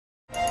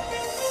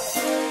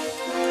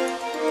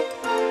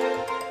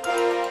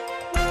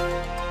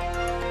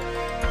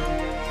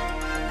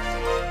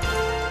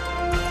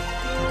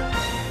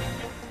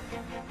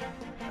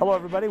Hello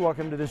everybody,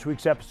 welcome to this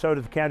week's episode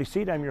of the County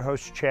Seat. I'm your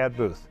host, Chad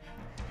Booth.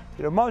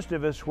 You know, most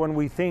of us, when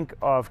we think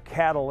of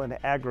cattle and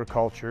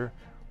agriculture,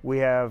 we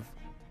have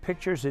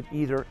pictures at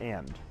either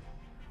end.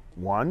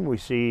 One, we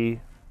see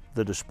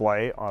the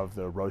display of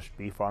the roast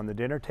beef on the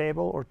dinner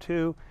table, or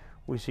two,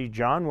 we see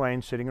John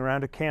Wayne sitting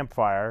around a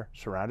campfire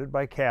surrounded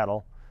by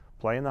cattle,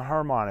 playing the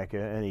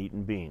harmonica and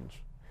eating beans.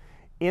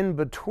 In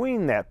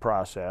between that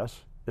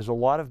process is a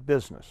lot of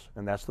business,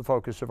 and that's the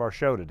focus of our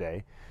show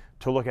today,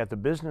 to look at the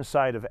business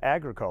side of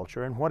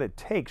agriculture and what it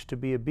takes to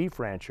be a beef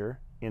rancher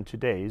in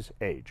today's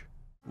age.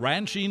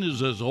 Ranching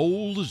is as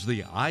old as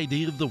the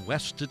idea of the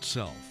West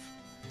itself.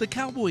 The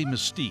cowboy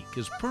mystique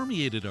has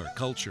permeated our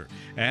culture,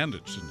 and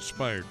it's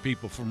inspired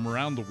people from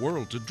around the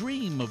world to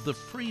dream of the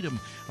freedom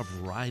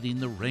of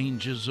riding the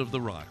ranges of the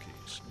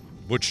Rockies.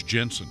 Butch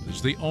Jensen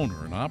is the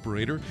owner and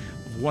operator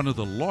of one of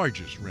the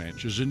largest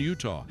ranches in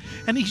Utah,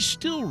 and he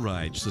still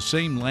rides the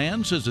same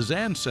lands as his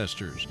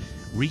ancestors,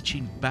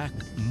 reaching back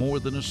more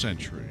than a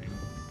century.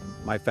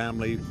 My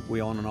family,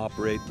 we own and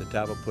operate the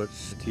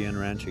Tavaputs TN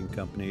Ranching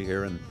Company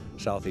here in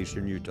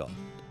southeastern Utah.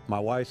 My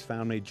wife's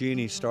family,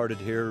 Jeannie, started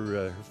here.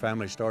 Her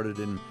family started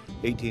in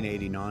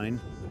 1889.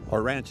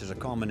 Our ranch is a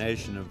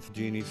combination of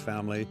Jeannie's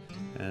family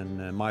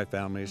and my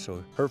family.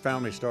 So her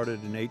family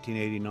started in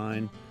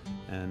 1889,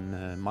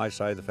 and my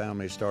side of the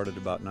family started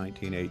about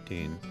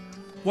 1918.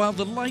 While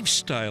the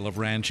lifestyle of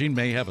ranching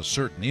may have a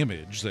certain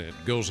image that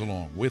goes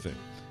along with it,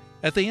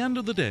 at the end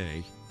of the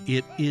day,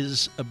 it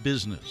is a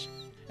business,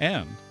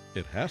 and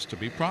it has to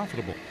be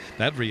profitable.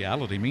 That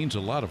reality means a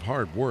lot of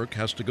hard work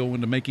has to go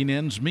into making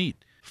ends meet,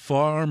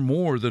 far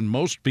more than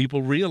most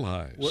people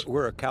realize.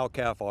 We're a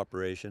cow-calf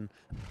operation.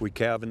 We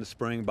calve in the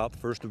spring, about the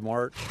 1st of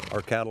March.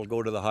 Our cattle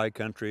go to the high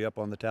country up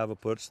on the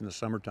Tavaputs in the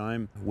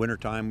summertime.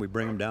 Wintertime, we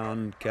bring them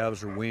down.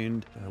 Calves are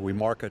weaned. We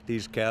market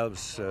these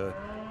calves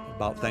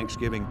about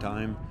Thanksgiving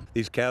time.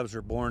 These calves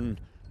are born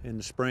in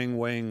the spring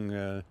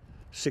weighing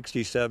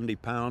 60, 70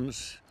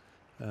 pounds.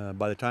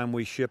 By the time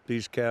we ship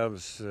these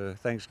calves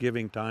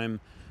Thanksgiving time,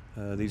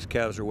 these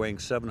calves are weighing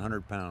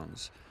 700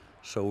 pounds.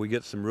 So we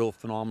get some real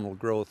phenomenal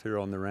growth here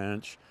on the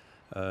ranch,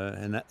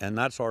 and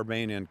that's our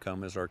main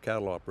income, is our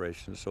cattle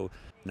operation. So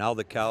now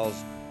the cows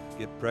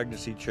get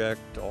pregnancy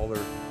checked, all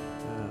their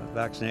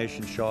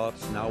vaccination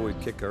shots. Now we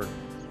kick our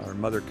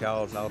mother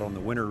cows out on the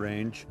winter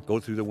range, go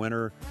through the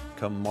winter.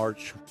 Come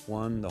March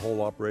 1, the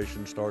whole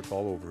operation starts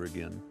all over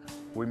again.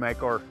 We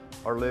make our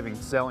living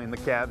selling the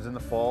calves in the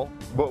fall,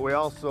 but we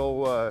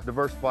also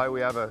diversify. We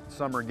have a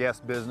summer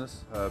guest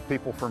business.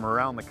 People from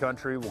around the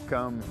country will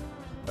come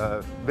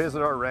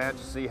visit our ranch,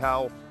 see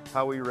how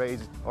we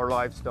raise our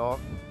livestock,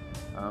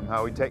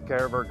 how we take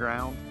care of our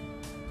ground.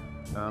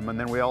 And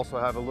then we also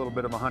have a little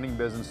bit of a hunting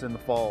business in the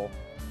fall.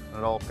 And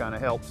it all kind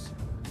of helps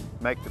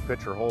make the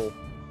picture whole.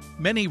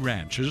 Many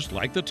ranches,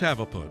 like the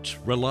Tavaputs,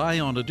 rely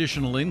on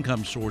additional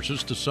income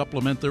sources to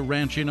supplement their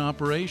ranching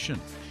operation.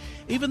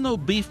 Even though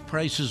beef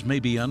prices may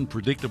be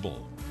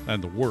unpredictable,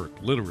 and the work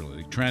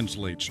literally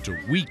translates to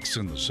weeks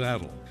in the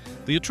saddle,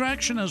 the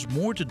attraction has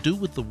more to do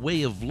with the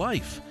way of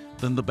life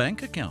than the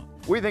bank account.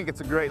 We think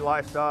it's a great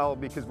lifestyle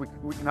because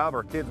we can have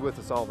our kids with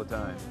us all the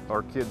time.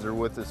 Our kids are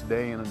with us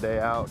day in and day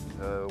out,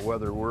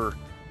 whether we're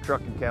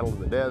trucking cattle to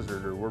the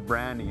desert, or we're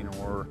branding,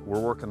 or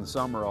we're working the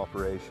summer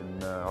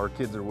operation. Our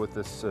kids are with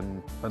us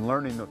and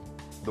learning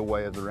the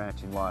way of the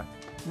ranching life.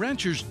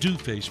 Ranchers do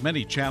face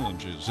many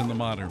challenges in the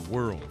modern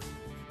world.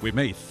 We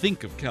may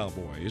think of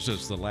cowboys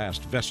as the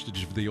last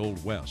vestige of the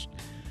Old West,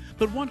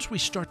 but once we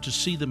start to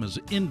see them as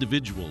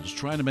individuals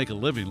trying to make a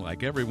living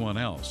like everyone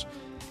else,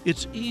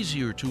 it's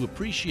easier to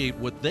appreciate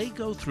what they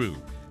go through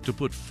to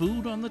put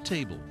food on the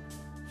table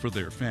for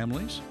their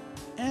families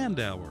and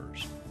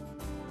ours.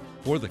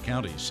 For the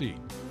County Seat,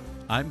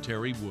 I'm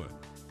Terry Wood.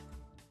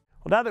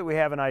 Well, now that we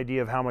have an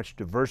idea of how much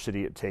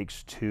diversity it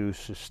takes to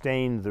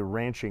sustain the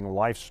ranching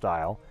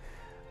lifestyle,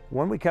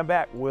 when we come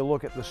back, we'll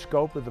look at the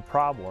scope of the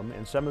problem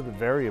and some of the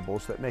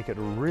variables that make it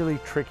a really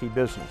tricky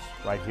business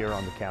right here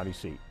on the County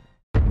Seat.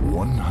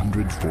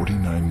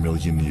 149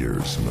 million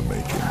years in the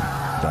making,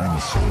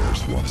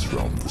 dinosaurs once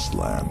roamed this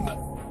land.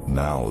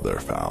 Now they're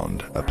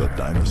found at the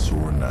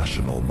Dinosaur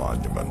National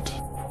Monument.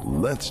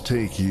 Let's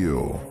take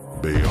you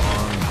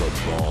beyond the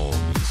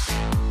bones.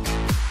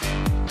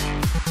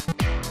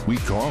 We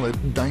call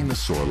it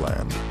Dinosaur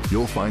Land.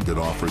 You'll find it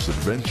offers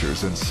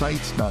adventures and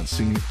sights not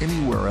seen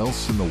anywhere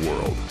else in the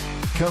world.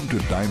 Come to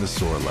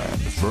Dinosaur Land,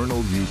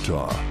 Vernal,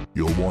 Utah.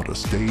 You'll want to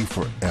stay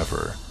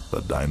forever.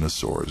 The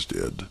dinosaurs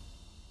did.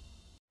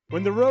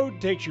 When the road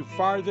takes you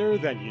farther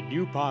than you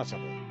knew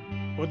possible.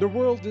 When the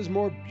world is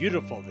more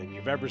beautiful than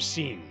you've ever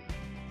seen.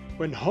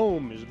 When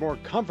home is more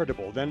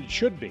comfortable than it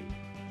should be.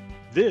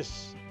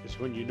 This is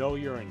when you know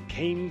you're in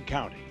Kane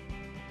County.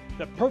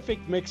 The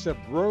perfect mix of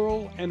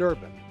rural and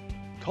urban,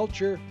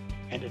 culture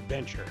and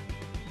adventure.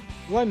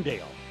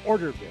 Glendale,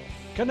 Orderville,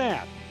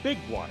 Kanab,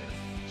 Bigwater.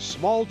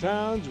 Small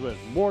towns with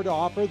more to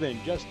offer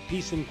than just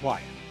peace and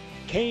quiet.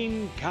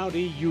 Kane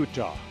County,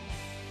 Utah.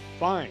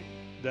 Find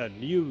the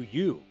new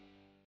you.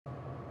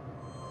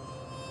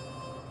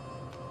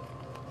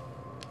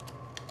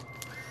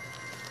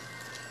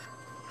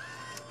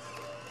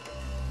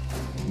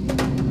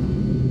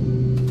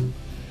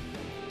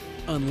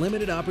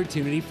 unlimited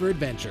opportunity for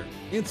adventure.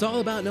 It's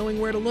all about knowing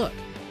where to look.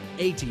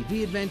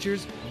 ATV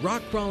adventures,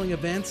 rock crawling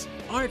events,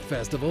 art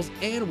festivals,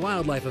 and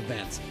wildlife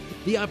events.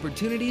 The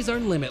opportunities are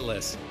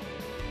limitless.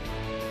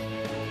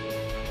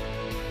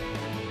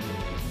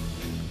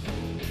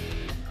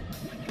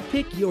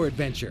 Pick your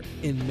adventure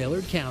in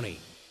Millard County.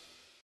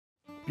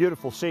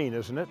 Beautiful scene,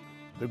 isn't it?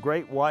 The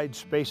great wide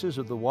spaces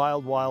of the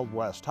wild, wild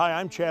west. Hi,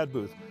 I'm Chad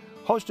Booth,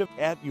 host of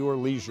At Your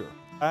Leisure.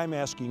 I'm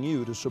asking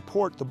you to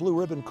support the Blue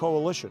Ribbon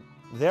Coalition.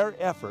 Their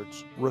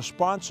efforts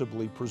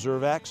responsibly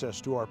preserve access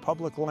to our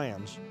public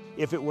lands.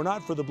 If it were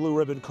not for the Blue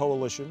Ribbon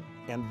Coalition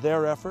and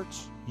their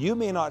efforts, you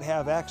may not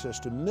have access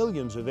to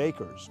millions of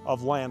acres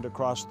of land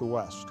across the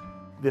West.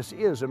 This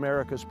is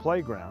America's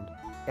playground,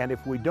 and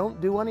if we don't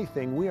do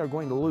anything, we are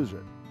going to lose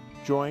it.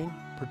 Join,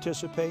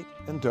 participate,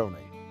 and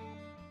donate.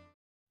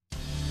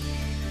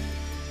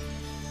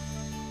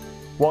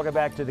 Welcome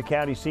back to the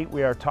county seat.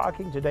 We are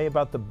talking today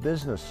about the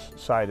business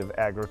side of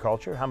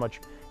agriculture, how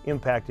much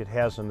impact it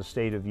has on the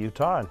state of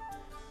Utah, and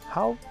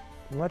how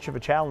much of a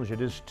challenge it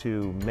is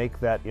to make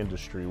that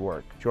industry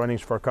work. Joining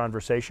us for our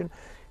conversation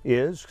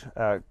is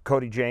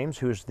Cody James,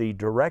 who is the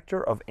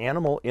Director of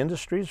Animal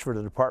Industries for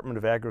the Department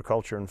of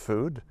Agriculture and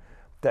Food.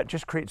 That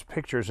just creates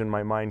pictures in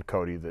my mind,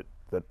 Cody, that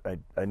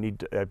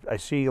I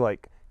see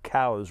like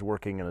cows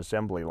working an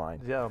assembly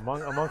line. Yeah,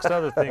 amongst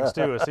other things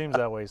too. It seems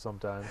that way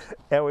sometimes.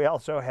 And we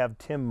also have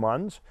Tim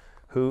Munns,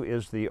 who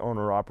is the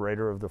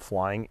owner-operator of the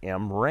Flying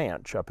M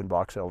Ranch up in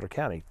Box Elder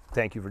County.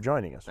 Thank you for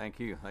joining us. Thank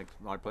you. It's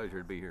my pleasure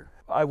to be here.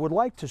 I would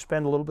like to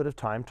spend a little bit of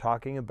time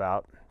talking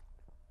about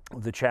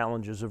the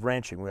challenges of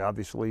ranching. We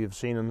obviously have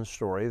seen in the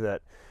story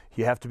that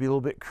you have to be a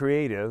little bit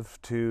creative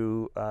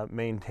to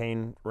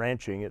maintain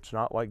ranching. It's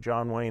not like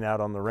John Wayne out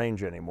on the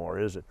range anymore,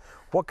 is it?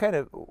 What kind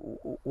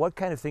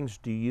of things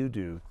do you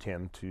do,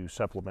 Tim, to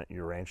supplement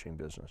your ranching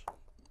business?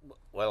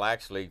 Well,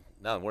 actually,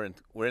 no,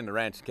 we're in the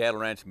ranch, cattle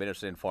ranch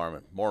business and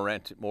farming. More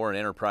in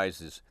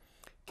enterprises,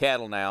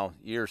 cattle now.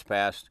 Years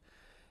past,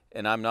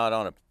 and I'm not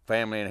on a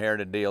family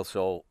inherited deal,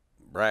 so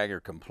brag or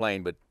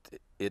complain. But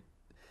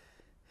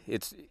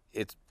it's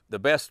the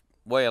best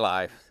way of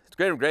life. It's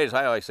greatest.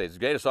 I always say it's the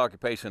greatest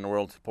occupation in the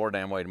world. It's a poor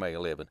damn way to make a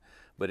living,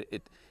 but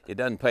it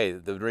doesn't pay.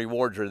 The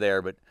rewards are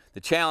there, but the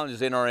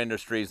challenges in our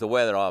industry is the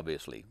weather.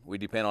 Obviously, we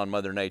depend on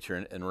Mother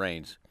Nature and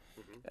rains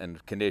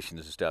and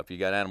conditions and stuff. You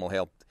got animal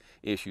health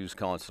issues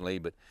constantly,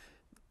 but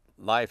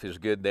life is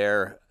good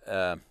there.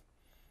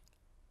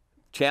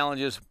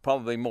 Challenges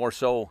probably more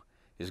so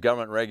is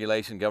government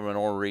regulation, government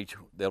overreach.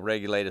 They'll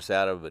regulate us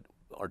out of it.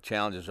 Our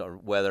challenges are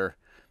weather,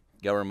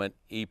 government,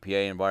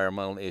 EPA,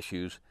 environmental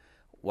issues,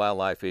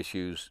 wildlife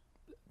issues.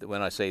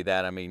 When I say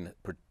that, I mean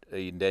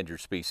the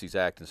Endangered Species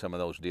Act and some of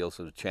those deals.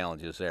 So the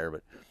challenges there,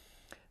 but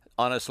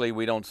honestly,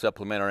 we don't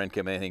supplement our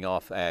income anything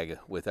off ag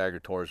with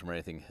agritourism or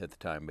anything at the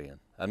time being.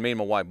 And me and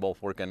my wife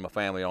both work, and my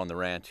family on the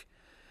ranch.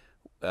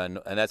 And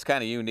that's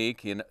kind of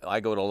unique. And I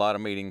go to a lot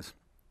of meetings,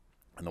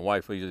 and the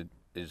wife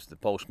is the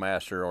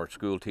postmaster or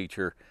school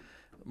teacher.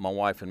 My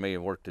wife and me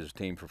have worked as a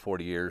team for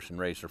 40 years and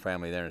raised our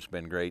family there, and it's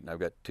been great. And I've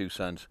got two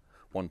sons,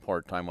 one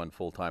part-time, one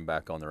full-time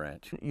back on the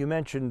ranch. You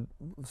mentioned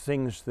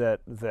things that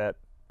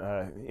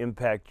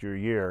impact your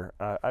year.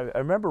 I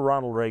remember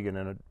Ronald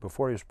Reagan,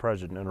 before he was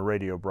president, in a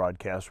radio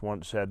broadcast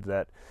once said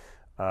that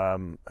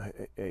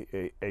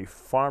a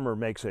farmer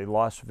makes a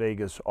Las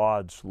Vegas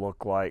odds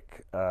look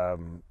like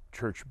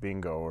church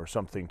bingo or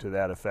something to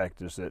that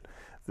effect. Is that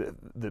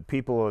the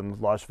people in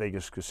Las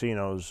Vegas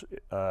casinos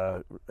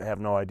have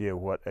no idea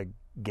what a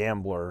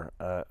gambler,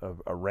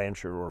 a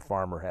rancher or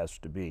farmer has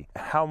to be.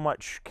 How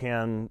much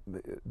can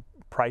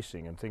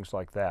pricing and things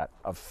like that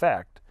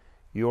affect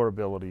your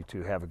ability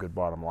to have a good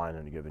bottom line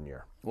in a given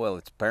year? Well,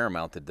 it's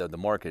paramount that the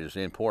market is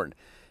important.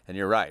 And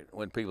you're right.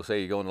 When people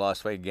say you go to Las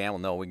Vegas gamble,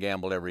 no, we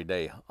gamble every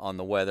day on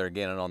the weather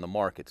again and on the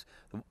markets.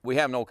 We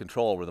have no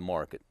control over the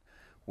market.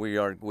 We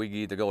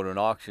either go to an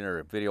auction or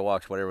a video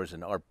auction, whatever it is,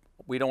 and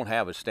we don't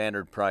have a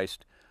standard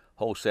priced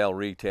wholesale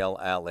retail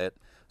outlet,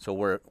 so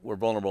we're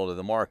vulnerable to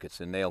the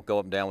markets, and they'll go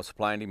up and down with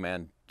supply and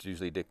demand. It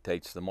usually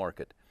dictates the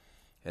market,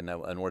 and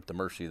we're at the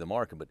mercy of the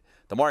market. But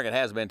the market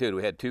has been too.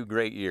 We had two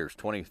great years,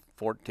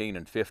 2014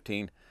 and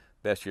 15,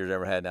 best years I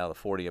ever had. Now the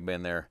 40 have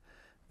been there.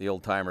 The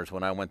old timers,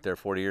 when I went there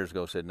 40 years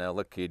ago, said, "Now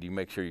look, kid, you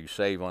make sure you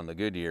save on the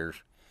good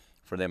years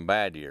for them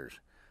bad years."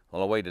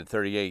 Well, I waited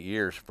 38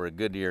 years for a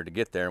good year to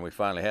get there, and we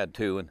finally had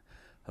two, and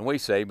we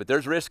say, but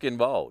there's risk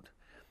involved.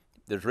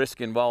 There's risk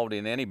involved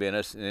in any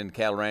business, and in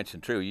cattle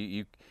ranching, true.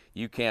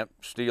 You can't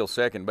steal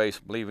second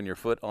base leaving your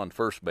foot on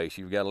first base.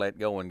 You've got to let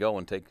go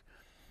and take.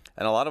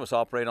 And a lot of us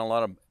operate on a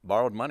lot of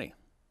borrowed money.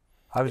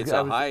 It's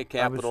a high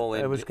capital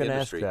industry. I was going to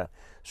ask that.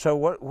 So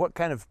what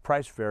kind of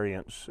price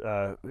variance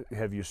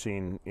have you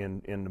seen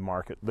in the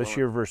market this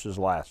year versus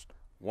last?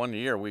 1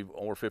 year, we've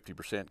over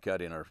 50%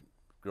 cut in our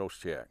gross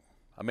check.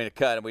 I mean, a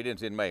cut, and we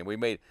didn't make.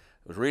 It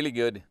was really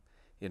good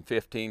in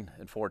 15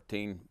 and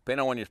 14.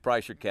 Depending on when you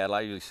price your cattle,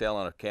 I usually sell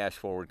on a cash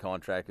forward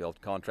contract. They'll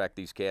contract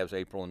these calves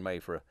April and May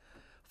for a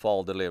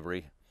fall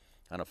delivery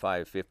on a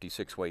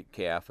 556 weight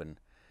calf, and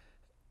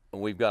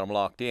we've got them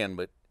locked in.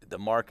 But the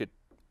market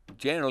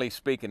generally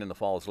speaking, in the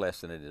fall is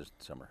less than it is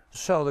in summer.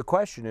 So the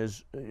question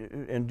is,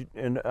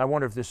 and I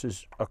wonder if this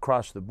is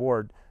across the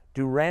board,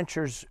 do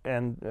ranchers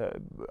and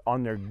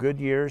on their good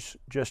years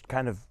just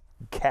kind of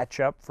catch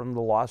up from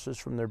the losses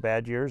from their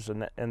bad years,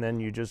 and then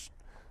you just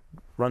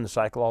run the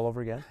cycle all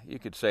over again? You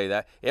could say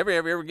that. If we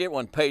ever get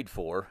one paid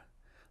for,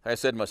 like I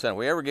said to my son, if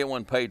we ever get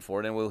one paid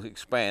for, then we'll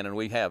expand, and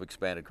we have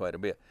expanded quite a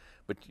bit.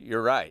 But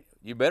you're right.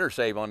 You better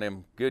save on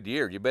them good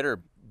years. You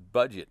better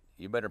budget.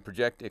 You better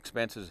project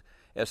expenses,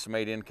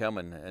 estimate income,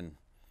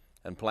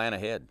 and plan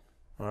ahead.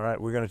 All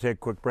right, we're going to take a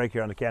quick break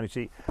here on the County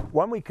Seat.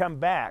 When we come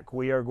back,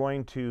 we are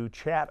going to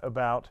chat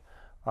about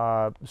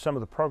some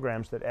of the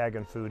programs that Ag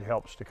and Food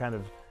helps to kind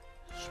of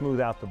smooth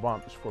out the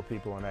bumps for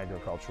people in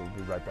agriculture. We'll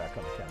be right back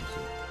on the County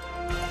Seat.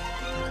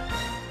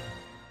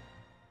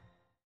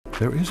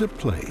 There is a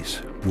place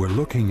where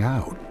looking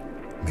out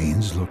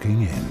means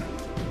looking in,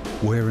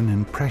 where an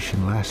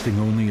impression lasting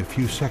only a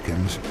few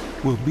seconds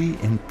will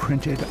be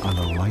imprinted on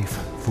a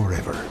life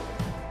forever,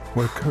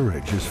 where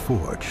courage is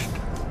forged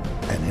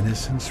and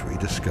innocence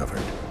rediscovered,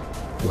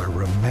 where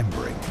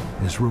remembering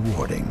is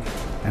rewarding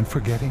and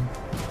forgetting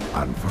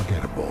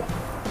unforgettable.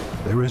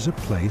 There is a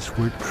place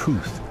where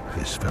truth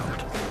is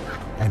felt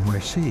and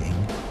where seeing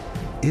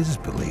is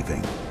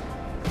believing.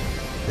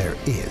 There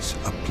is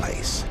a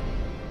place.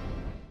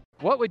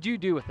 What would you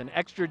do with an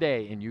extra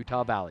day in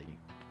Utah Valley?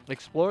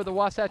 Explore the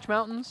Wasatch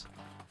Mountains?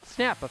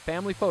 Snap a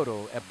family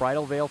photo at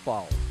Bridal Veil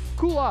Falls.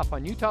 Cool off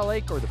on Utah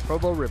Lake or the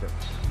Provo River.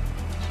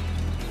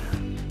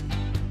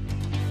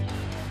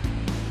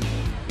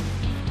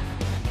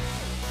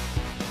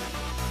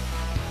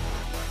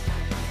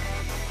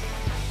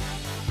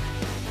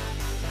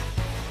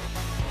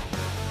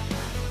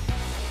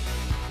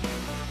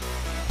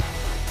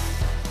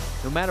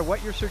 No matter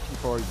what you're searching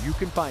for, you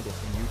can find it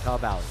in Utah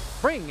Valley.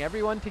 Bring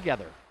everyone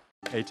together.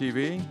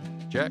 ATV?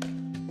 Check.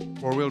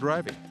 Four-wheel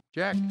driving?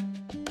 Check.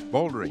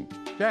 Bouldering?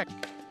 Check.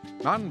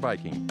 Mountain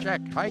biking?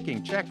 Check.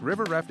 Hiking? Check.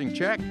 River rafting?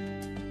 Check.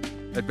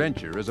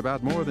 Adventure is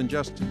about more than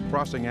just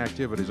crossing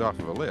activities off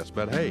of a list,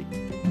 but hey,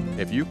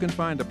 if you can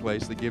find a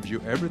place that gives you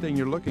everything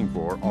you're looking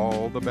for,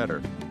 all the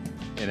better.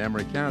 In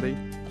Emery County,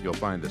 you'll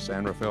find the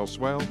San Rafael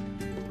Swell,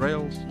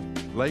 trails,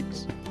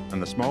 lakes,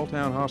 and the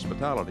small-town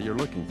hospitality you're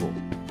looking for.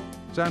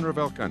 San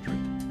Rafael Country,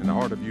 in the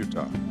heart of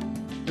Utah.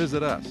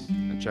 Visit us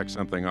and check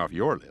something off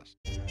your list.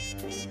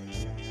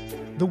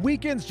 The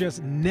weekends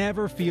just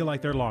never feel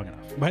like they're long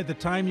enough. By the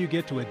time you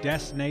get to a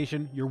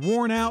destination, you're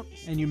worn out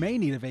and you may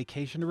need a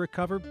vacation to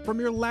recover from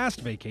your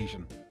last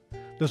vacation.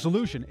 The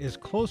solution is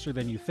closer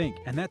than you think,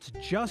 and that's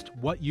just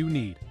what you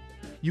need.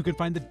 You can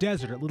find the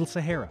desert at Little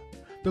Sahara,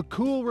 the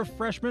cool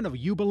refreshment of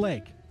Yuba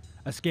Lake,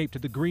 escape to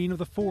the green of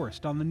the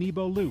forest on the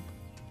Nebo Loop.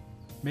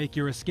 Make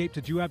your escape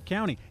to Juab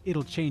County.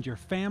 It'll change your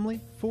family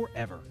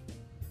forever.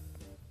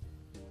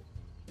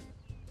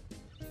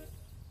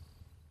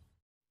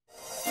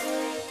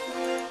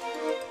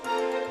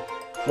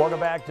 Welcome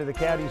back to the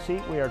County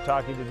Seat. We are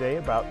talking today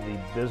about the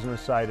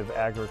business side of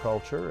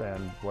agriculture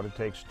and what it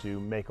takes to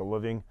make a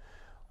living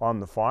on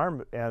the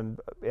farm. And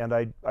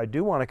I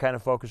do want to kind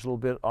of focus a little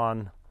bit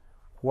on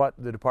what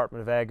the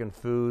Department of Ag and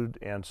Food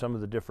and some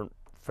of the different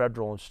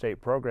federal and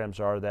state programs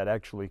are that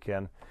actually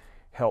can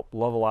help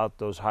level out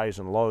those highs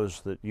and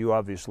lows that you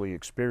obviously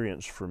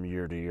experience from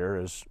year to year,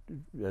 as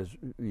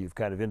you've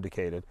kind of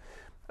indicated.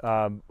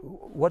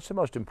 What's the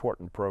most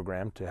important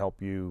program to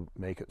help you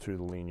make it through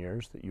the lean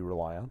years that you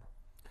rely on?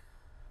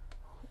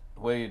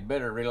 Well, you'd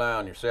better rely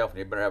on yourself, and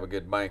you better have a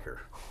good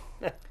banker.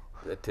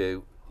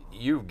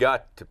 You've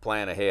got to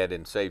plan ahead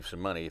and save some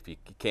money if you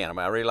can. I mean,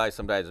 I realize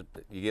sometimes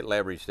you get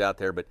leveraged out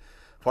there, but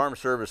Farm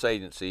Service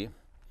Agency,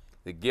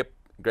 the GIP,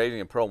 Grazing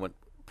Improvement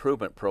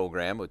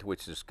Program,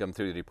 which has come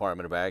through the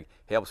Department of Ag,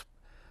 helps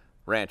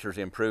ranchers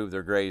improve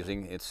their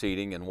grazing and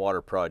seeding and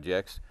water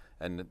projects.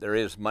 And there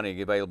is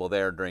money available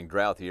there during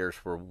drought years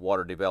for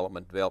water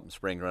development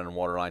spring running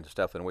water lines and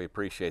stuff, and we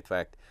appreciate the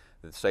fact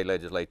that the state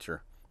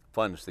legislature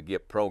funds the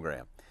GIP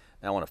program.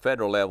 Now, on a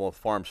federal level,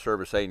 Farm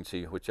Service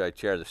Agency, which I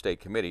chair the state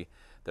committee,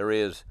 there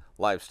is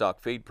livestock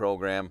feed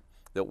program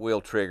that will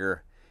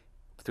trigger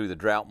through the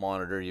drought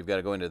monitor. You've got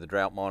to go into the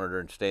drought monitor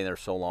and stay there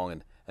so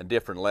long, and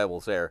different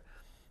levels there.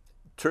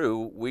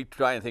 True, we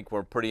try and think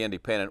we're pretty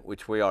independent,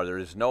 which we are. There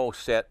is no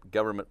set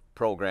government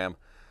program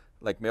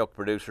like milk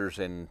producers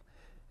and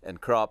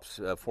crops,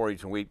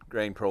 forage and wheat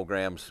grain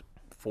programs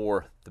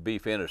for the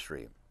beef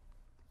industry.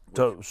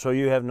 So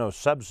you have no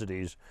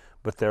subsidies,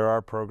 but there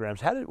are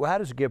programs. How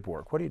does GIP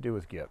work? What do you do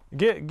with GIP?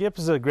 GIP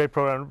is a great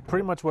program.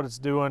 Pretty much what it's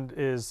doing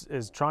is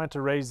trying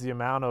to raise the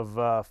amount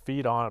of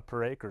feed on it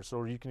per acre,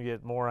 so you can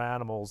get more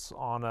animals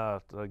on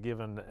a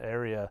given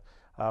area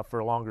for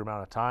a longer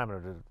amount of time.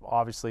 And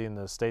obviously, in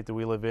the state that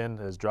we live in,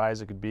 as dry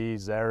as it could be,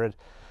 it's arid,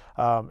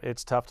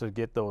 it's tough to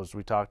get those.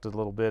 We talked a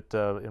little bit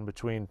in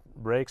between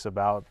breaks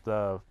about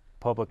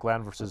public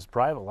land versus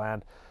private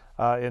land.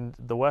 in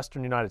the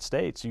western United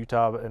States,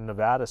 Utah and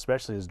Nevada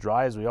especially, as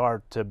dry as we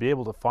are, to be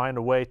able to find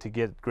a way to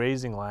get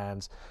grazing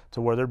lands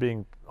to where they're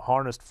being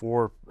harnessed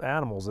for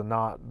animals and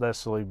not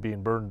necessarily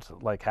being burned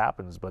like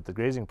happens. But the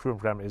grazing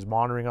improvement program is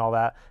monitoring all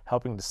that,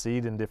 helping to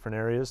seed in different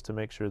areas to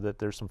make sure that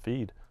there's some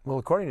feed. Well,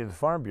 according to the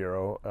Farm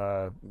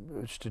Bureau,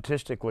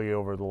 statistically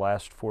over the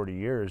last 40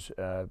 years,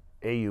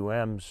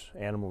 AUM's,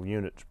 animal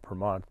units per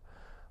month,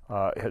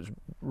 has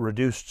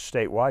reduced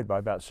statewide by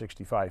about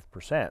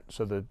 65%.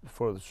 So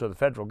the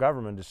federal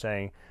government is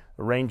saying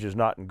the range is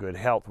not in good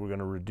health. We're going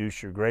to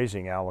reduce your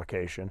grazing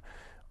allocation.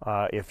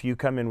 If you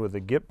come in with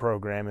a GIP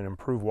program and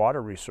improve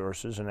water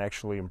resources and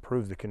actually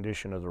improve the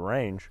condition of the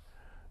range,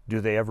 do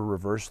they ever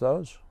reverse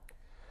those?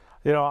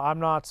 You know, I'm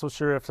not so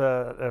sure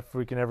if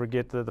we can ever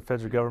get the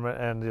federal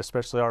government and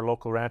especially our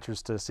local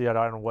ranchers to see, I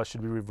don't know what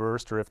should be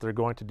reversed or if they're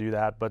going to do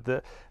that.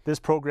 But this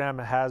program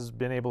has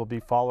been able to be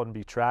followed and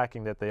be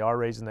tracking that they are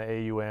raising the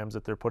AUMs,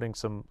 that they're putting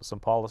some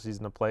policies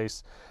into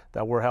place,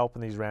 that we're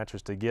helping these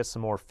ranchers to get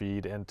some more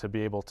feed and to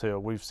be able to,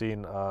 we've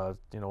seen,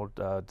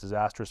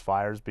 disastrous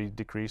fires be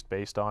decreased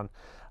based on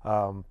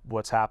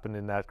what's happened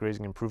in that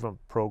grazing improvement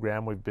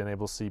program. We've been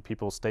able to see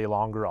people stay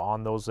longer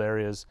on those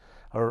areas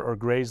or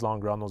graze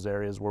longer on those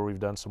areas where we've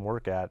done some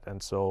work at.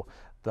 And so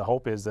the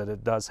hope is that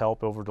it does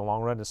help over the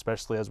long run,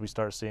 especially as we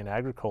start seeing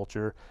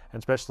agriculture, and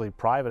especially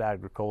private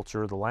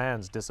agriculture, the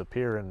lands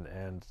disappear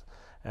and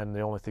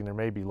the only thing there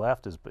may be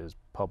left is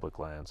public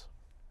lands.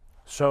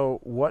 So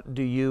what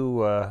do you,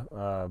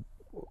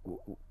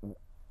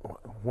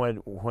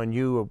 when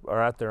you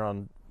are out there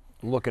on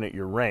looking at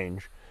your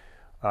range,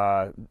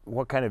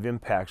 what kind of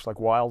impacts, like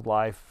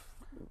wildlife?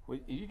 Well,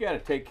 you got to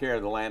take care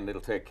of the land,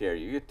 it'll take care of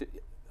you.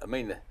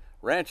 The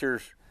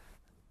ranchers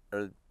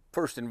are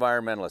first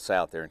environmentalists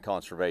out there and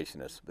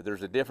conservationists, but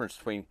there's a difference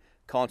between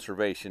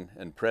conservation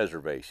and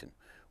preservation.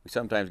 We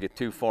sometimes get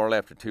too far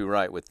left or too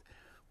right with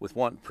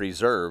wanting to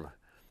preserve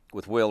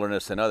with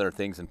wilderness and other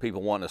things, and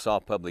people wanting us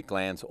off public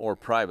lands or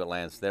private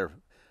lands. They're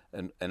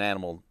an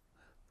animal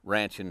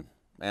ranching,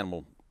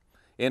 animal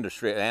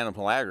industry,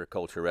 animal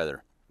agriculture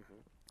rather.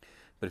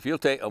 But if you'll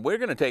we're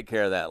going to take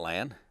care of that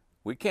land.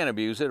 We can't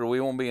abuse it or we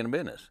won't be in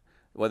business.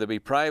 Whether it be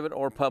private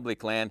or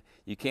public land,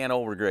 you can't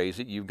overgraze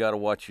it. You've got to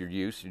watch your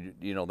use.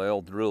 You know, the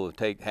old rule of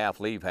take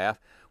half, leave half.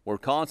 We're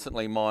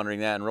constantly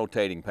monitoring that and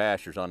rotating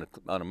pastures on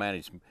a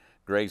managed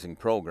grazing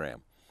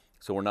program.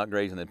 So we're not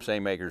grazing the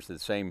same acres at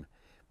the same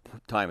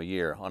time of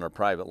year on our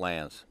private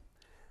lands.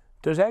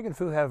 Does Ag and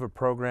Food have a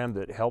program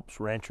that helps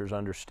ranchers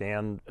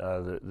understand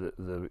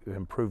the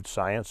improved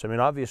science? I mean,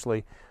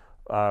 obviously,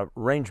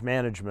 range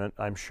management,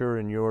 I'm sure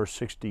in your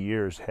 60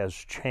 years, has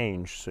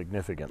changed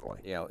significantly.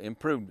 Yeah,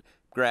 improved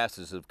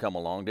grasses have come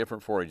along,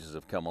 different forages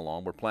have come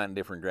along. We're planting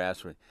different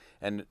grasses,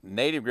 and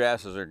native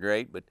grasses are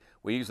great, but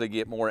we usually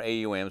get more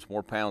AUMs,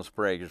 more pounds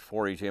per acre.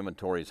 Forage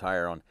inventory is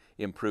higher on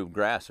improved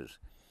grasses,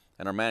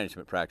 and our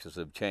management practices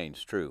have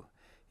changed, true.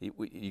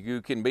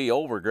 You can be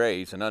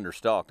overgrazed and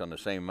understocked on the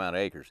same amount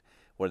of acres,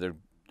 where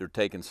they're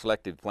taking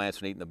selective plants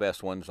and eating the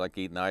best ones, like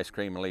eating the ice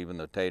cream and leaving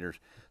the taters.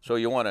 So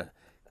you want to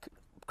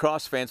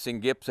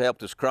cross-fencing. GIP's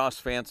helped us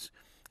cross-fence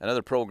and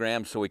other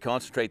programs, so we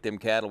concentrate them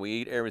cattle, we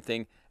eat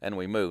everything, and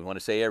we move. When I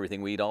say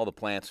everything, we eat all the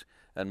plants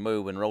and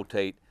move and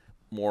rotate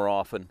more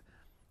often,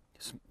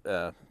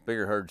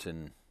 bigger herds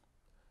in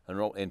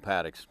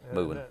paddocks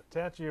moving.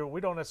 To answer you,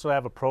 we don't necessarily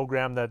have a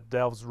program that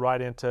delves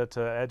right into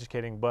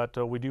educating, but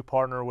we do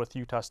partner with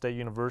Utah State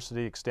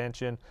University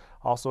Extension,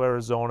 also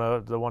Arizona.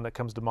 The one that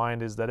comes to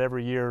mind is that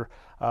every year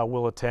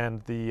we'll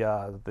attend the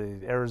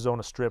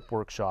Arizona Strip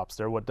workshops.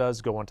 There, what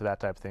does go into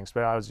that type of thing,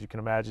 especially as you can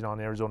imagine on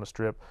the Arizona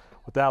Strip,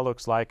 what that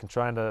looks like, and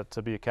trying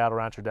to be a cattle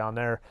rancher down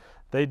there.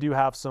 They do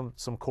have some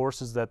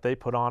courses that they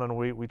put on, and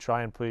we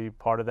try and be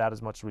part of that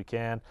as much as we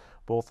can,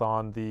 both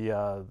on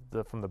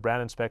from the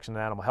brand inspection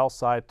and animal health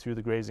side to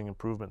the grazing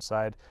improvement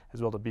side,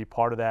 as well, to be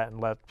part of that and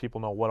let people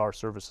know what our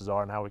services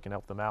are and how we can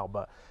help them out.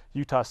 But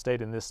Utah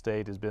State in this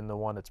state has been the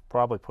one that's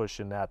probably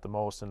pushing that the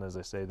most, and as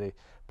I say, they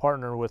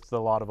partner with a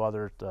lot of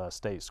other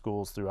state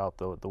schools throughout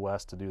the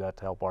West to do that,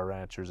 to help our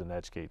ranchers and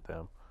educate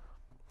them.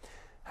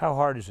 How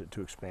hard is it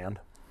to expand?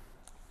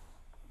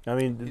 I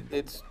mean,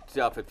 it's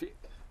tough.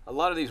 A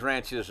lot of these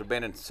ranches have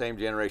been in the same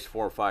generation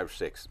 4 or 5 or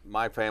 6.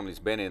 My family's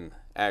been in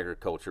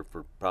agriculture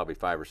for probably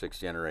 5 or 6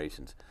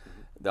 generations.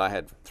 I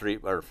had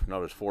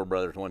 4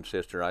 brothers, 1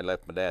 sister. I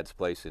left my dad's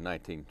place in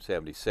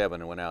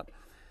 1977 and went out,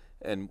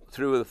 and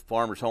through the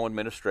Farmers Home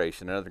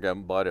Administration, another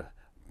government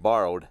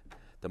borrowed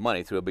the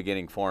money through a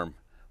beginning farm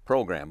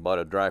program, bought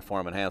a dry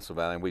farm in Hansel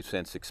Valley, and we've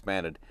since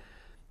expanded.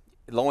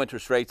 Low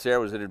interest rates there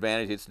was an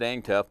advantage. It's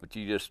dang tough, but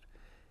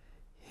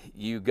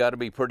you got to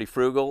be pretty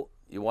frugal.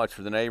 You watch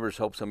for the neighbors,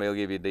 hope somebody will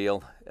give you a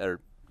deal. They're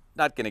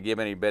not going to give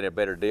anybody a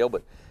better deal,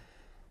 but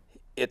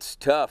it's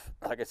tough.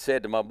 Like I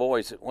said to my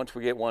boys, once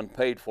we get one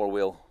paid for,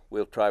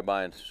 we'll try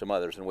buying some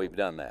others, and we've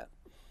done that.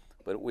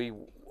 But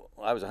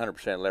I was 100%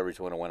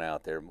 leveraged when I went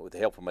out there. With the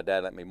help of my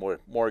dad, let me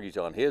mortgage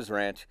on his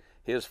ranch,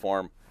 his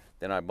farm.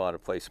 Then I bought a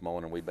place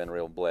mowing, and we've been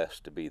real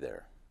blessed to be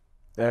there.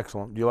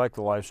 Excellent. Do you like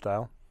the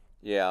lifestyle?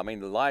 Yeah, I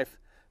mean, the life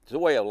It's a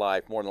way of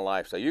life more than a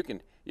lifestyle. You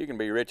can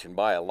be rich and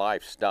buy a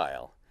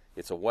lifestyle.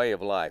 It's a way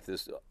of life.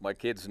 My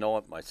kids know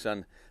it. My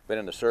son been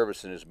in the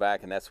service in his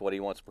back, and that's what he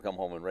wants to come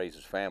home and raise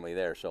his family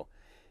there. So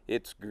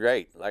it's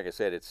great. Like I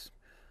said,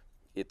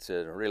 it's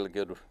a really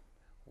good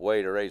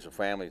way to raise a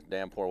family.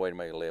 Damn poor way to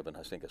make a living.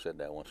 I think I said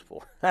that once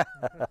before.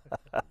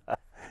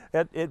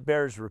 It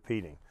bears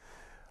repeating.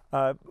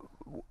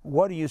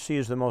 What do you see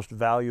as the most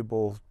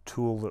valuable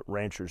tool that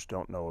ranchers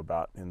don't know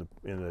about in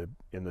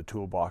the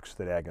toolbox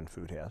that Ag and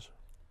Food has?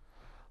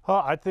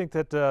 I think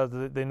that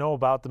they know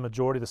about the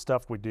majority of the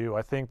stuff we do.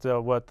 I think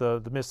what the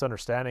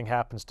misunderstanding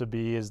happens to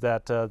be is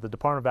that the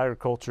Department of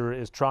Agriculture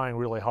is trying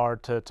really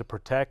hard to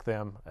protect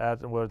them.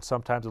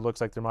 Sometimes it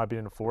looks like there might be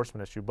an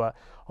enforcement issue, but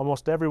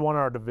almost every one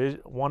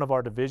of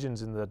our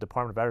divisions in the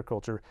Department of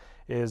Agriculture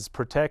is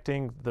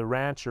protecting the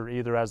rancher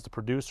either as the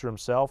producer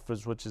himself,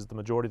 which is the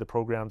majority of the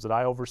programs that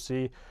I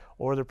oversee,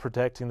 or they're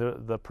protecting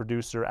the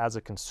producer as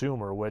a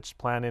consumer, which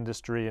plant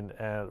industry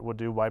would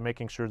do by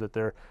making sure that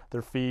their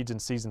feeds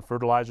and seeds and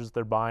fertilizers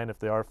they're buying, if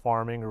they are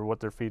farming, or what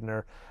they're feeding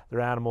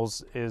their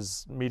animals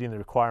is meeting the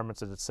requirements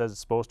that it says it's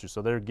supposed to.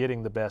 So they're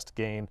getting the best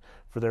gain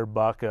for their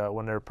buck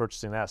when they're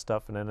purchasing that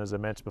stuff. And then, as I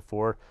mentioned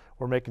before,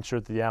 we're making sure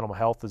that the animal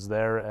health is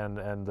there,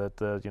 and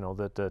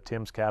that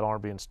Tim's cattle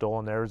aren't being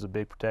stolen. There is a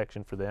big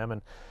protection for them.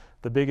 And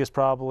the biggest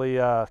probably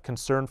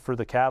concern for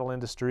the cattle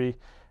industry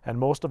and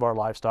most of our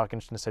livestock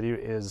industry in the city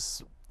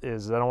is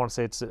I don't want to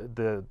say it's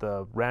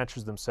the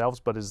ranchers themselves,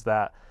 but is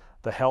that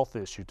the health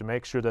issue, to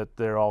make sure that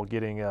they're all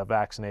getting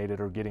vaccinated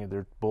or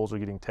their bulls are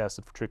getting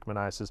tested for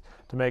trichomoniasis,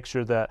 to make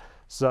sure that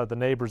the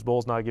neighbor's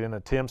bull's not getting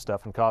the Tim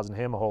stuff and causing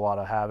him a whole lot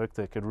of havoc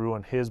that could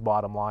ruin his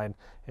bottom line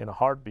in a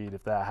heartbeat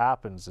if that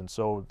happens. And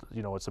so,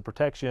 it's a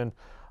protection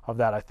of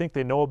that. I think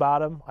they know about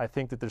them. I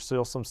think that there's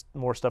still some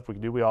more stuff we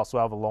can do. We also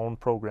have a loan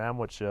program,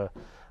 which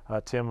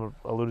Tim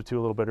alluded to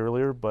a little bit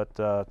earlier, but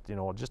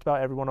just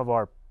about every one of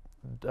our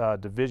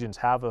divisions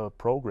have a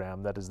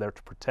program that is there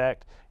to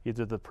protect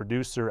either the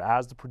producer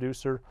as the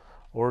producer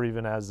or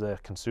even as a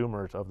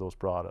consumer of those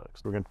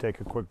products. We're going to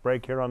take a quick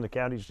break here on the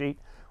county seat.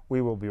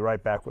 We will be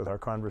right back with our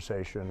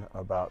conversation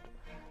about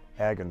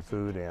Ag and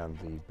Food and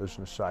the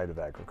business side of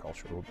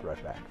agriculture. We'll be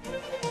right back.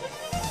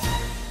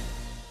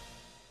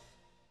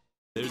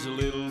 There's a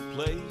little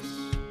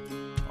place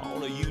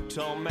on a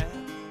Utah map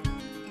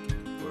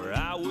where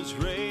I was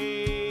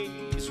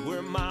raised,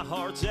 where my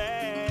heart's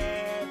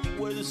at,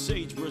 where the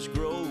sagebrush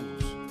grows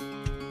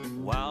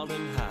wild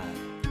and high,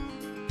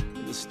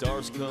 and the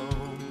stars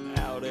come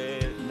out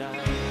at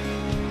night.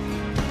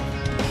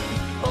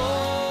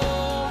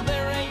 Oh,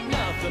 there ain't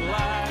nothing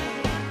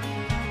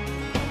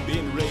like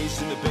being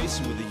raised in the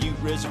basin with a Ute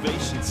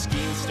reservation,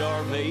 skiing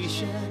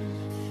starvation,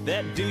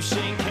 that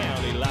Duchesne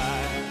County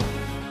life.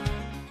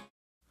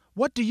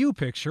 What do you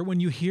picture when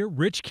you hear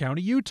Rich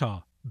County,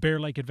 Utah? Bear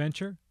Lake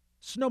adventure,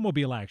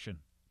 snowmobile action,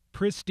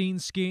 pristine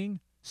skiing,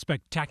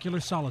 spectacular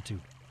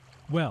solitude.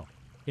 Well,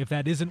 if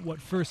that isn't what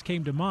first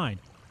came to mind,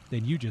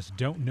 then you just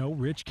don't know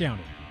Rich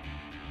County.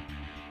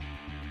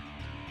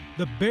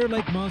 The Bear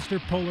Lake Monster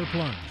Polar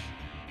Plunge,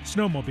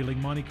 snowmobiling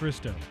Monte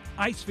Cristo,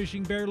 ice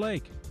fishing Bear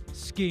Lake,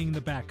 skiing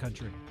the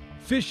backcountry,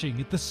 fishing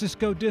at the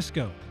Cisco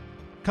Disco.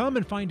 Come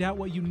and find out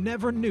what you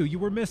never knew you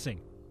were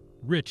missing.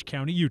 Rich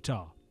County,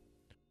 Utah.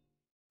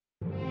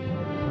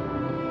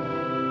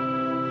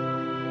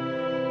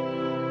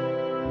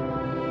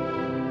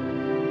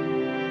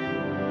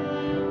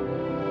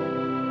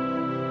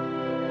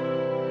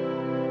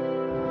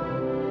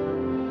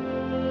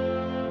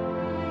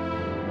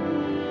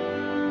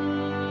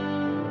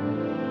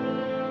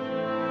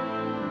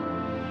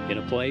 In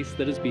a place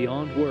that is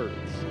beyond words,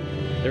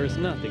 there is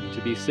nothing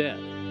to be said,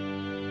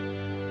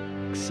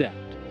 except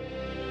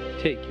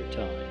take your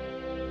time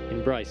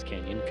in Bryce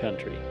Canyon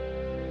country.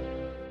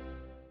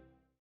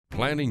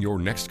 Planning your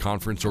next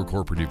conference or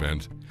corporate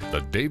event?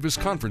 The Davis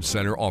Conference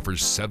Center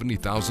offers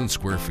 70,000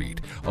 square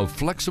feet of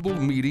flexible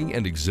meeting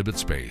and exhibit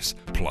space,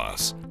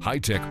 plus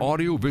high-tech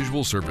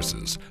audio-visual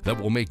services that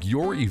will make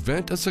your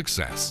event a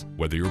success.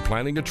 Whether you're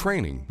planning a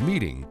training,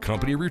 meeting,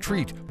 company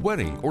retreat,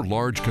 wedding, or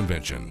large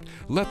convention,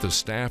 let the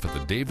staff at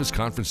the Davis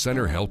Conference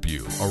Center help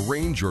you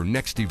arrange your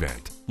next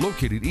event.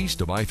 Located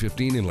east of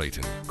I-15 in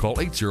Layton, call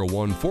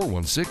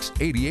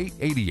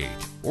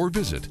 801-416-8888 or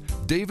visit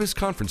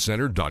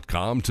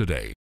davisconferencecenter.com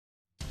today.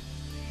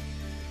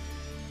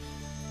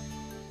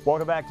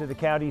 Welcome back to the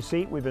county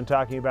seat. We've been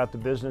talking about the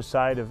business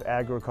side of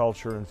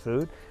agriculture and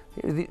food.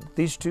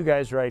 These two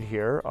guys right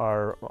here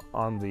are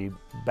on the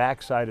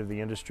back side of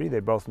the industry. They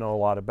both know a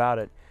lot about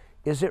it.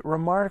 Is it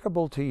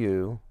remarkable to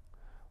you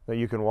that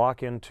you can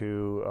walk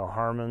into a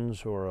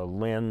Harmon's or a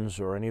Lynn's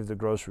or any of the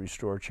grocery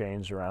store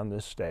chains around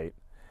this state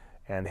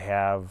and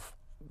have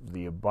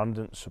the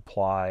abundant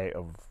supply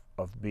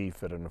of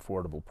beef at an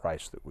affordable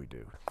price that we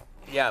do?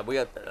 Yeah, we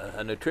got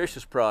a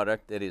nutritious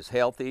product that is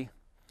healthy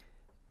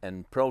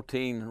and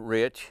protein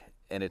rich,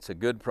 and it's a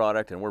good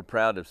product, and we're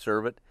proud to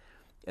serve it,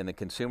 and the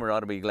consumer ought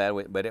to be glad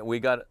with it. But we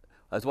got,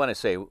 I just want to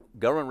say,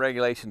 government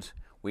regulations,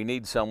 we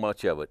need so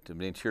much of it to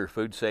ensure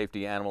food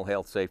safety, animal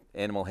health,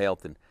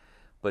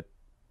 but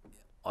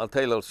I'll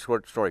tell you a little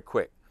short story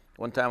quick.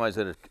 One time I was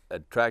at a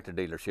tractor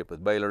dealership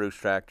with Belarus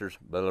tractors,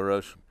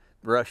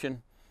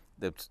 Russian.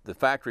 The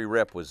factory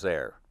rep was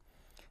there.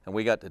 And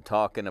we got to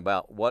talking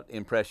about what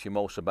impressed you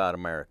most about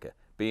America.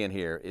 Being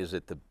here, is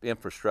it the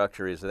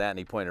infrastructure, is it that? And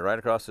he pointed right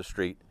across the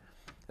street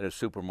at a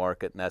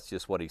supermarket, and that's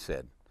just what he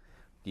said.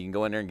 You can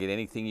go in there and get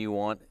anything you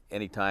want,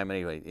 anytime,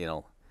 anyway. You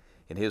know,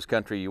 in his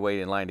country, you wait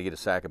in line to get a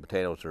sack of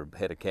potatoes or a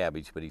head of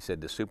cabbage, but he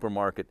said the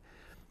supermarket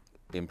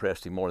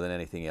impressed him more than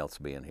anything else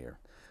being here.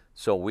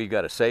 So we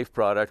got a safe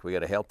product, we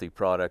got a healthy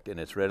product, and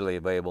it's readily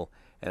available,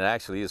 and it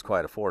actually is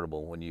quite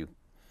affordable when you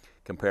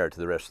compare it to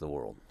the rest of the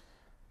world.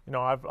 You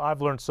know,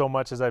 I've learned so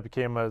much as I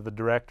became the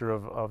director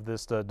of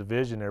this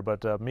division there,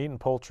 but Meat and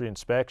Poultry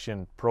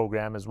Inspection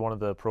Program is one of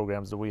the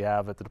programs that we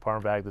have at the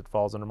Department of Ag that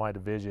falls under my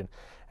division.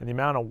 And the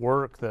amount of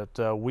work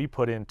that we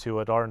put into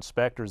it, our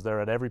inspectors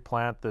there at every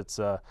plant that's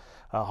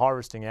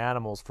harvesting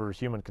animals for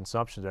human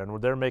consumption there,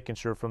 and they're making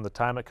sure from the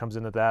time it comes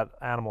in that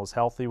animal is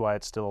healthy while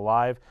it's still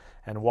alive,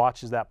 and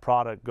watches that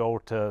product go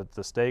to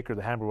the steak or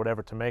the hamburger,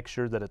 whatever, to make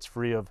sure that it's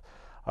free of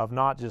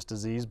not just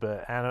disease,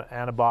 but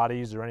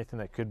antibodies or anything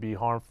that could be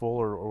harmful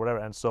or whatever.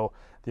 And so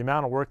the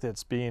amount of work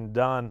that's being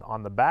done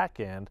on the back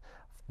end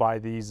by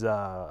these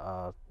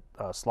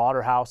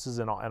slaughterhouses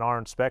and our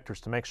inspectors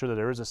to make sure that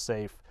there is a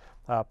safe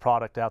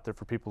product out there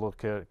for people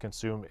to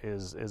consume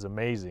is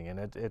amazing.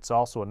 And it's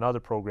also another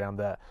program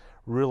that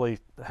really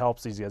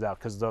helps these guys out,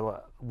 because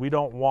we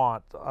don't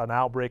want an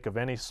outbreak of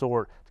any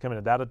sort to come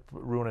in. That would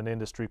ruin an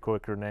industry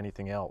quicker than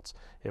anything else.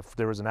 If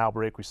there was an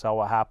outbreak, we saw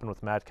what happened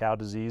with mad cow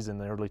disease in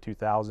the early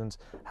 2000s,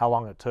 how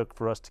long it took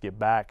for us to get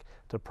back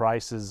to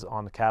prices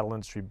on the cattle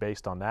industry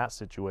based on that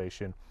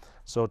situation.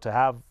 So to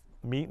have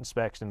meat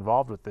inspection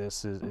involved with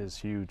this is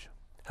huge.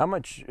 How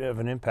much of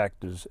an impact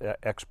does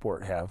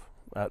export have,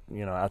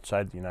 you know,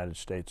 outside the United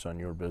States on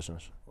your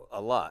business? A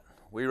lot.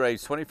 We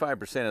raise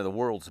 25% of the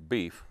world's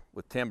beef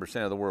with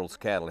 10% of the world's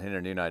cattle here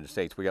in the United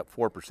States. We got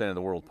 4% of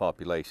the world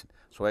population,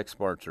 so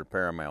exports are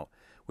paramount.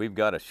 We've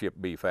got to ship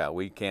beef out.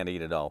 We can't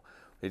eat it all.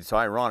 It's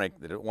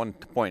ironic that at one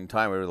point in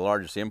time we were the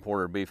largest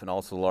importer of beef and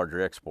also the larger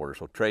exporter,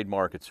 so trade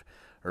markets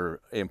are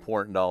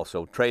important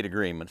also, trade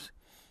agreements,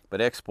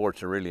 but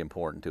exports are really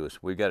important to us.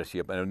 We've got to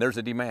ship, and there's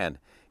a demand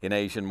in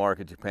Asian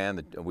market,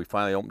 Japan. We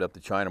finally opened up the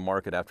China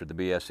market after the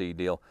BSE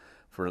deal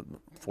for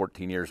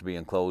 14 years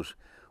being closed.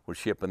 We're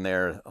shipping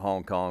there,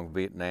 Hong Kong,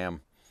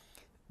 Vietnam.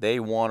 They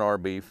want our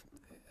beef,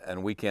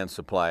 and we can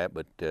supply it,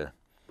 but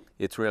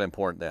it's really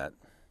important that.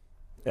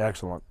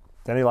 Excellent.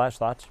 Any last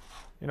thoughts?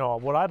 You know,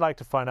 what I'd like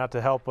to find out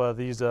to help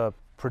these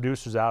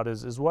producers out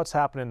is what's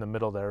happening in the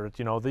middle there.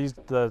 You know,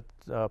 the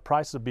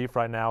price of beef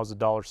right now is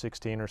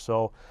 $1.16 or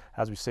so,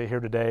 as we say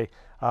here today.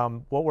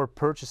 What we're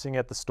purchasing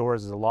at the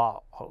stores is a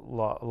lot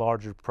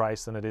larger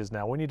price than it is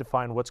now. We need to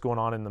find what's going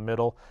on in the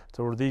middle,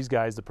 so where these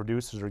guys, the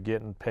producers, are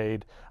getting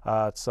paid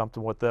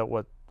something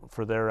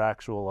for their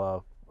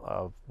actual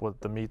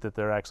what the meat that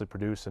they're actually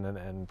producing,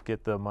 and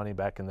get the money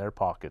back in their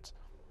pockets.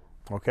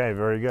 Okay,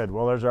 very good.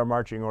 Well, there's our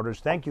marching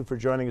orders. Thank you for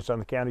joining us on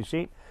the county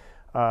seat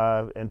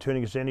and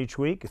tuning us in each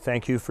week.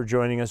 Thank you for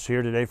joining us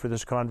here today for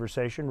this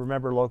conversation.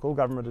 Remember, local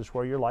government is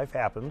where your life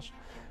happens,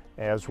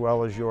 as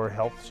well as your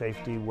health,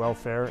 safety,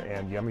 welfare,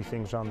 and yummy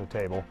things on the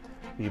table.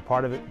 Be a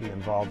part of it, be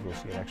involved. We'll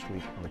see you next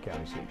week on the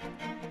county seat.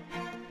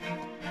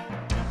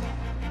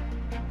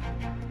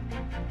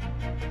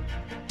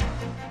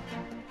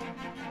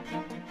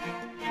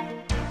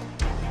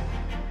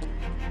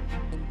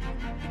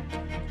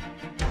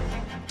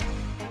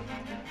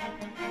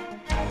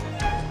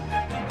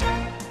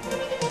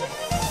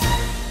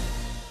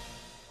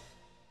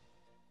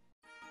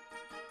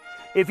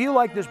 If you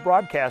like this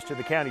broadcast of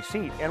the county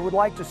seat and would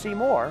like to see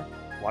more,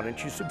 why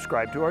don't you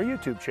subscribe to our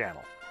YouTube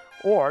channel?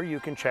 Or you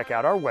can check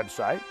out our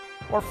website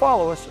or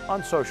follow us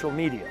on social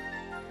media.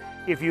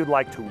 If you'd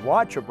like to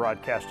watch a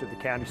broadcast of the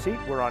county seat,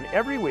 we're on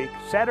every week,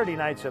 Saturday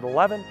nights at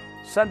 11,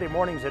 Sunday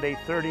mornings at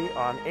 8:30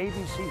 on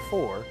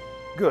ABC4,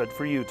 Good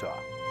for Utah.